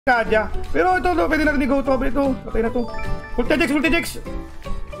Kadya. Pero ito, pwede natin i-go to. Ito, patay na to. Ulti-jex.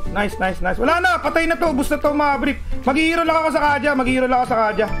 Nice. Wala na, patay na to. Boost na to, mga brief. Mag-i-hero lang ako sa Kadya.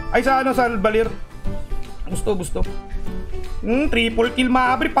 Ay, sa ano, sa Balir. Busto. Triple kill,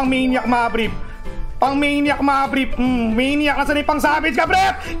 mga brief. Pang maniac, mga brief. Maniac. Nasaan yung pang savage ka,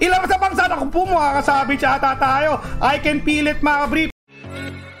 brief? Ilang sa pang savage? Ako po, makakasavage ata tayo. I can feel it, mga brief.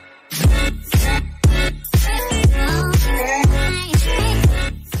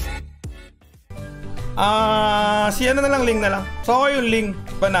 Si ano na lang, link na lang. So ako yung link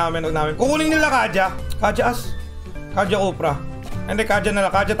pa namin, kukunin nila Kadya Opra. Hindi, Kadya na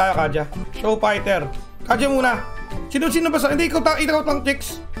lang, Kadya tayo. Show fighter. Kadya muna. Sino ba sa? Hindi, ikaw tank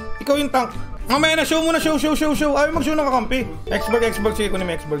chicks. Ikaw yung tank. Mamaya na, show muna, show. Ayaw mag-show ng kakampi. Xborg, sige kunin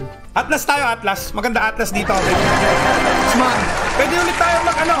mo Xborg. Atlas tayo, Atlas. Maganda Atlas dito. Smart. Pwede ulit tayo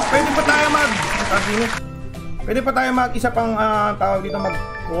Pwede pa tayo mag isa pang tawag dito,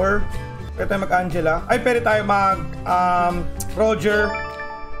 mag-core. Pwede tayo mag-Angela. Ay, pwede tayo mag-Roger.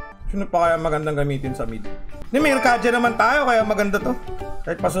 Sino pa kaya magandang gamitin sa mid? Hindi, may Kadya naman tayo, kaya maganda to.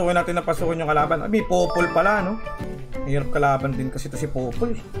 Kahit pasukin natin na pasukin yung kalaban. Ay, may Popol pala, no? Mahirap kalaban din kasi to si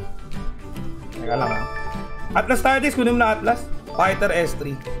Popol. Teka lang, ha? Atlas tayo, Dix. Kunin mo na Atlas. Fighter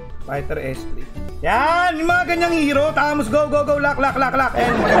S3. Yan! Yung mga ganyang hero. Tamos, go. Lock.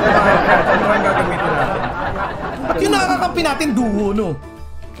 And maganda tayo. Ano ang gagamitin natin? At yung nakakakampi natin, duo, no?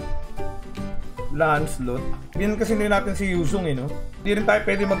 Lancelot. Yan kasi hindi natin si Yusung, no? Hindi rin tayo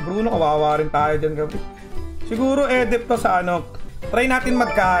pwede mag-Bruno. Kawawa rin tayo dyan, gabi. Siguro edit to sa ano. Try natin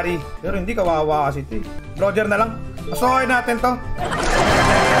mag-carry. Pero hindi, kawawa kasi ito, eh. Roger na lang. Masukoy natin to.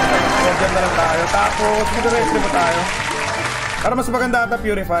 Roger na lang tayo. Tapos, mag-retry pa tayo. Para mas maganda ata,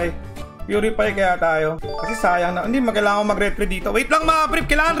 Purify kaya tayo. Kasi sayang na. Hindi, kailangan mag-retry dito. Wait lang, mga brief.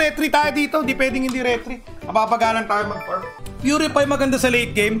 Kailangan retry tayo dito. Hindi pwedeng hindi retry. Mapapagalan tayo mag-farm. Purify maganda sa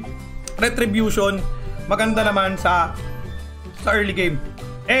late game. Retribution maganda naman sa early game.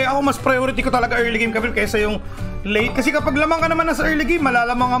 Ako mas priority ko talaga early game kaysa yung late. Kasi kapag lamang ka naman na sa early game,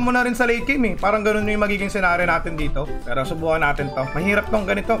 malalamangan mo na rin sa late game, eh. Parang ganun yung magiging scenario natin dito. Pero subukan natin to. Mahirap tong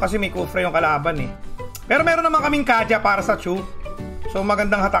ganito kasi may kufre yung kalaban, eh. Pero meron naman kaming Kadya para sa Chu. So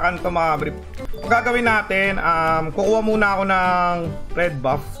magandang hatakan to, mga brief. Ang gagawin natin, kukuha muna ako ng red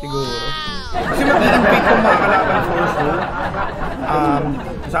buff siguro. Kasi mag-i-invade kong mga kalaban for sure.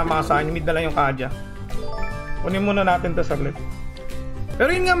 Kasama ka sa akin, mid na lang yung Kadya. Kunin muna natin to saglit.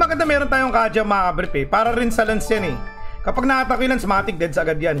 Pero yun nga maganda, meron tayong Kadya, mga brief, eh. Para rin sa lance yan, eh. Kapag na-attack yung lance, matic deads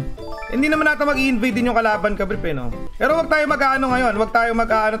agad yan. Hindi naman natin mag-i-invade din yung kalaban, brief, eh, no? Pero wag tayo mag-ano ngayon, wag tayo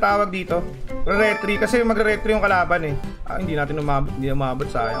mag-ano tawag dito. Retry, kasi mag-retry yung kalaban, eh. Hindi natin umabot,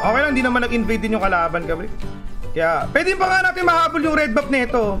 sayang. Okay lang, hindi naman nag-invade din yung kalaban, brief. Kaya, pwede pa nga natin mahabol yung red buff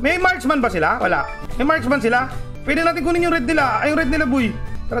nito. May marksman ba sila? Wala. May marksman sila? Pwede natin kunin yung red nila. Ay, yung red nila, boy.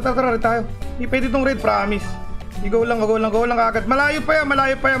 Tara, red tayo. Hindi pwede itong red, promise. Go lang agad. Malayo pa yan mga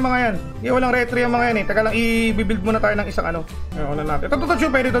yan. Hindi, walang retry yung mga yan, eh. Taka lang, i-build muna tayo ng isang ano. Ayun na natin.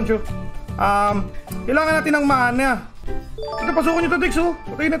 Ito, pwede itong Chu. Kailangan natin ng mana. Ito, pasukan nyo ito, Dix, oh.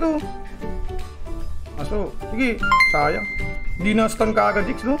 Patay na to. So, sige, sayang. Hindi na stun ka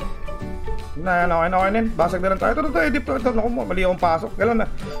agad, Dix, no? Okay. Basag na lang tayo. Ito, edit to. Naku mo, mali akong pasok. Kailan na?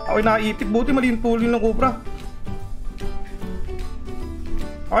 Ako'y naipit. Buti mali yung tuloy ng Cobra.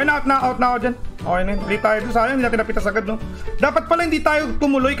 Okay na, out na ako dyan. Okay na, hindi tayo doon. Sayang, hindi natin napitas agad, no? Dapat pala hindi tayo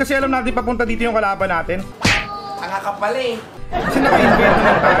tumuloy kasi alam natin papunta dito yung kalaban natin. Ang kapal, eh. Kasi naka-invade na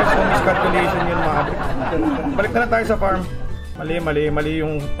lang tayo. So, miscalculation yun, mga kabrik. Balik na lang tayo sa farm. Mali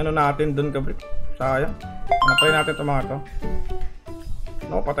yung ano natin doon, kabrik. Sayang. Napay natin ito, mga to.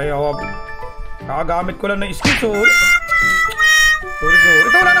 No, patay ako. Kakagamit ko lang na skill, sorry.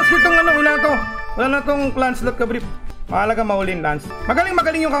 Ito, wala nang skill tong ano, wala na tong clan slot, kabrik. Mahalaga mahulin, Lance.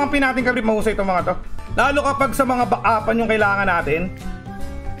 Magaling yung kakampi natin, kabrit. Mahusay itong mga to. Lalo kapag sa mga backupan yung kailangan natin.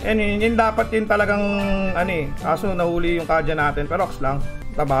 Yun dapat yun talagang kaso nahuli yung Kadya natin. Pero ox lang.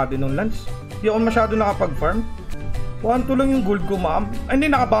 Taba din nung Lance. Hindi ako masyado nakapag-farm. 1-2 lang yung gold ko, ma'am. Hindi,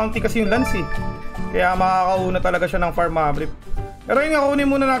 naka-bounty kasi yung Lance, eh. Kaya makakauna talaga siya ng farm, mga brief. Pero yun nga,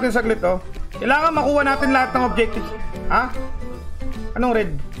 kunin muna natin saglit, oh. Kailangan makuha natin lahat ng objectives. Ha? Anong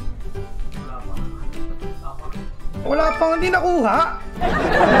red? Wala pang hindi nakuha.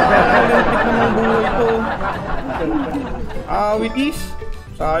 Electric naman buhay ito. Witis.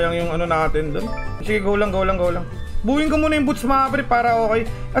 Sayang yung ano natin doon. Sige, go lang. Buuin ko muna yung boots, mga brief, para okay.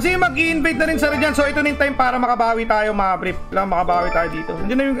 Kasi mag-i-invade na rin sa red yan. So ito na yung time para makabawi tayo, mga brief. Kailangan makabawi tayo dito.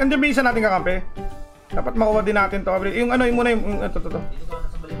 Andiyan ba isa natin kakampi? Dapat makuha din natin to, brief. Yung muna yung ito.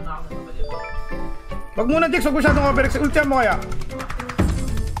 Wag muna, Dix. Wag masyadong overex. Ultian mo kaya.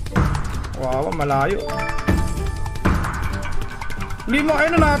 Wow, malayo. Limo,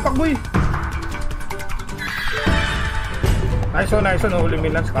 ayun na, nakatakbo eh. Nice one, huli mo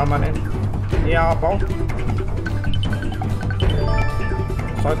Lance, tama na yun. Niyakap ako.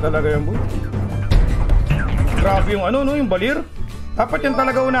 Sakit talaga yung boy. Grabe yung ano, no, yung balir. Dapat yan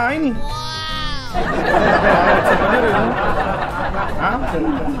talaga unahin eh. Bakit sa balir eh, no? Ha?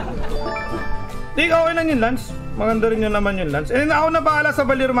 Di, okay lang yung Lance. Maganda rin yun naman yung Lance. Eh, ako na bahala sa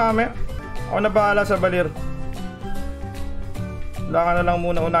balir, mame. Ako na bahala sa balir. Kailangan na lang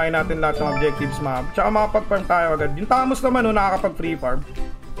muna unahin natin lahat ng objectives, ma'am. Tsaka makapag-farm tayo agad. Yung Tamos naman, no, nakakapag-free farm.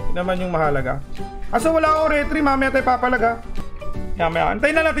 Yun naman yung mahalaga. Kaso wala akong retry, mamaya tayo papalaga. Maya.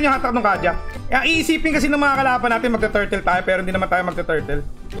 Antayin na natin yung hatak ng kadya. Iisipin kasi ng mga kalaban natin magta-turtle tayo, pero hindi naman tayo magta-turtle.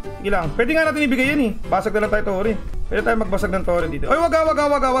 Sige lang. Pwede nga natin ibigay yun eh. Basag na lang tayo Tori. Pwede tayo magbasag ng Tori dito. Oy, wag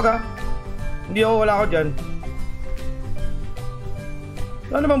ha. Hindi ako, wala ako dyan.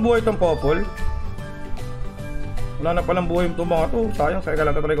 Wala namang buhay itong popol. Wala na palang buhay itong mga to. Sayang, saya ka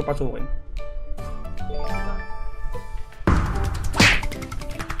lang talaga pasukin.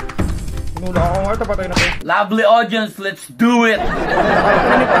 Nula ako nga, patay na to. Lovely audience, let's do it!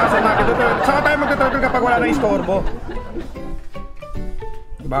 Pinipasok natin ito. Saka tayo magta-turtle kapag wala na istorbo.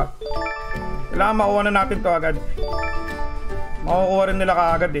 Diba? Kailangan makuha na natin to agad. Makukuha rin nila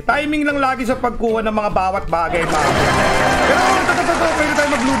kaagad eh. Timing lang lagi sa pagkuha ng mga bawat bagay, mga. Pero ito, pwede tayo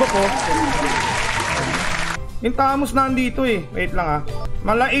magluba po. Yung Tamos na andito eh. Wait lang ha.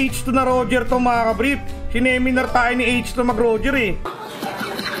 Mala H2 na Roger to mga kabrief. Sineminar tayo ni H2 mag-Roger eh.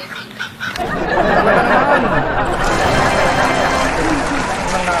 Talaga naman.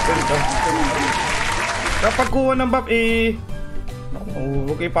 Lang natin ito. Kapag kuha ng buff eh.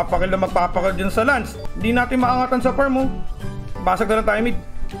 Okay, papakil na magpapakil dyan sa Lance. Hindi natin maangatan sa farm oh. Basag na lang tayo mid.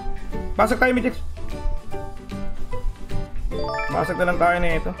 Basag tayo mid, X. Basag na lang tayo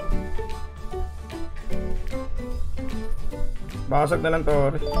na ito. Basag na lang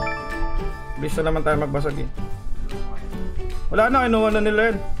to. Bilis na naman tayo magbasag eh. Wala na, inuha na nila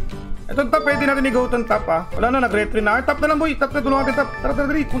yun. Ito top, pwede natin i-go itong top ha. Wala na, nag-retry na. Ay, top na lang boy, top na, tulungan natin top. Tara,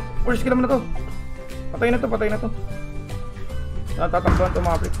 first kill naman na to. Patay na to. Natatakbuhan to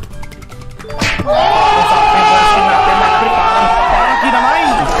mga pre. Parang kinamay.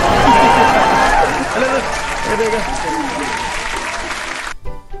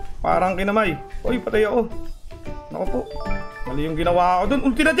 Parang kinamay. Uy, patay ako. Naku po. Mali yung ginawa ko dun.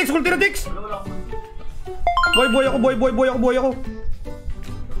 Ulti na Dix. Boy ako.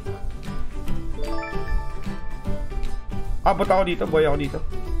 Abot ako dito, boy ako dito.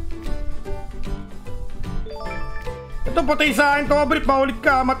 Ito, patay sa akin to, Brief. Maulit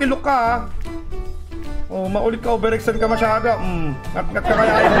ka, matilok ka ha. Oh, maulit ka, overextend ka masyado. Ngat ka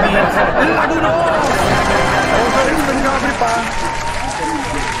kaya yung beans. Lago no! Overextend ka, Brief ha.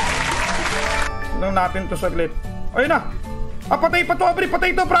 Lang natin to saglit. Ayun na! Patay pa to, Brief.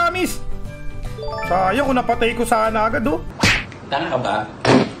 Patay to, promise. Sayang kung napatay ko sana agad oh. Tanga ka ba?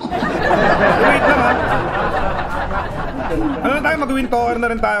 Wait lang ha. Ano na tayo, mag-win tower na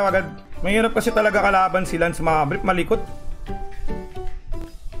rin tayo agad. Mahirap kasi talaga kalaban si Lance, mga Brief. Malikot.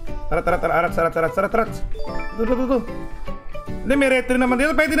 Tarat. Ito. Hindi, may retry naman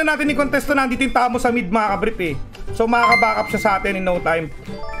dito. Pwede na natin i-contest to. Nandito yung Tamo sa mid, mga Brief eh. So makaka-backup siya sa atin in no time.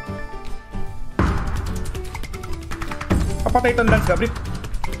 Papatay itong Lance ka, Brief.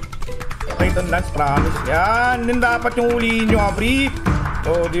 Papatay itong Lance, promise. Yan, din dapat yung huliin nyo, Brief.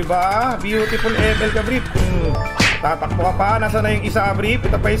 O, diba? Beautiful FL ka, Brief. Tatakbo ka pa, nasa na yung isa, Brief.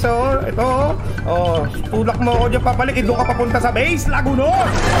 Ito pa isa, oh. Ito, oh. Tulak mo ako dyan papalik. Doon ka papunta sa base, Laguno.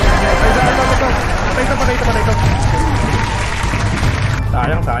 Patay ito.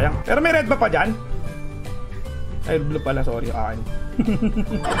 Sayang. Pero may red ba pa dyan? Ay, blue pala, sorry. Akin.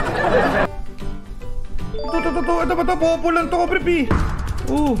 Ito ba ito? Populan to ko, Brief.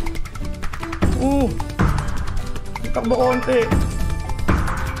 Takbo konti.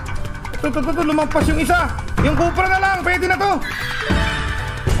 Ito, lumampas yung isa. Yung Cupra na lang, pwede na to.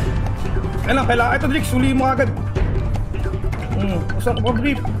 Kailangan. Ito, Drix, suli mo agad. Usap ko pa,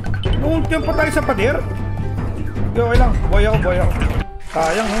 Brief. Ultiyan pa tayo sa pader. Okay lang, boy ako.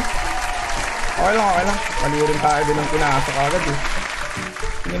 Sayang, eh. Okay lang. Malirin tayo din ng pinasok agad, eh.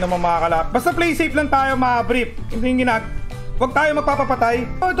 Hindi naman makakalap. Basta play safe lang tayo, mga Brief. Hindi yung huwag tayo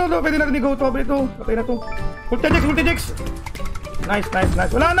magpapapatay. Ito, pwede natin i-go to, Brief. Patay na to. Ulti Jex. Nice.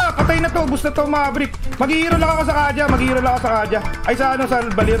 Wala na, patay na to. Boost na to, mga Brief. Mag-i-hero lang ako sa kadya. Ay, sa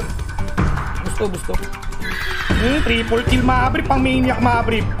balbir. Gusto. Triple kill, mga Brief. Pang maniac, mga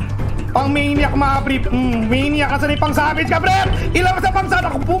Brief. Maniac kasi na pang savage ka, Brief. Ilang sa pang savage.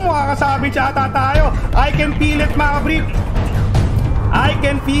 Ako po, makakasavage ata tayo. I can feel it, mga Brief. I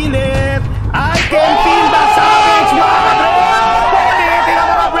can feel the savage, mga Brief.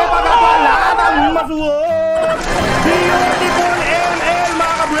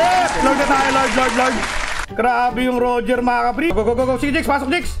 Lord. Grabe yung Roger, mga kabrip. Go, go, go, go. Sige, Jex. Pasok,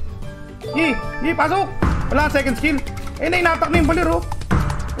 Jex. Pasok. Wala, second skill. Nainatak na yung balir, oh.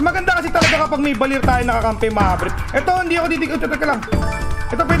 Maganda kasi talaga kapag may balir tayo nakakampi, mga kabrip. Ito, hindi ako didig. Teka lang.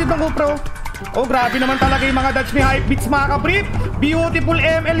 Ito, pwede itong Cupra, oh. Oh, grabe naman talaga yung mga dodge ni Hypebeats, mga kabrip. Beautiful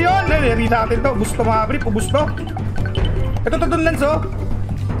ML yun. Risa natin to. Gusto, mga kabrip. Gusto. Ito, dun lens, oh.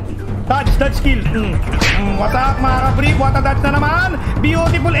 Dodge skill. Wasak, mga kabrip. What a dodge na naman.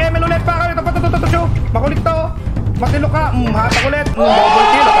 Beautiful ML ulit, pa kayo. Ito. Makulit to. Matilo ka. Hatak ulit. Double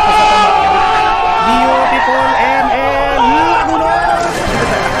kill. Beautiful ML. Lagunos.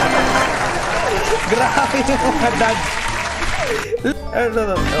 Grabe yung mga dodge.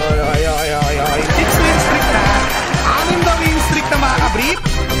 It's win streak na. Anim daw yung streak na, mga kabrip.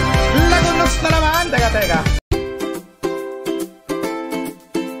 Lagunos na naman. Teka.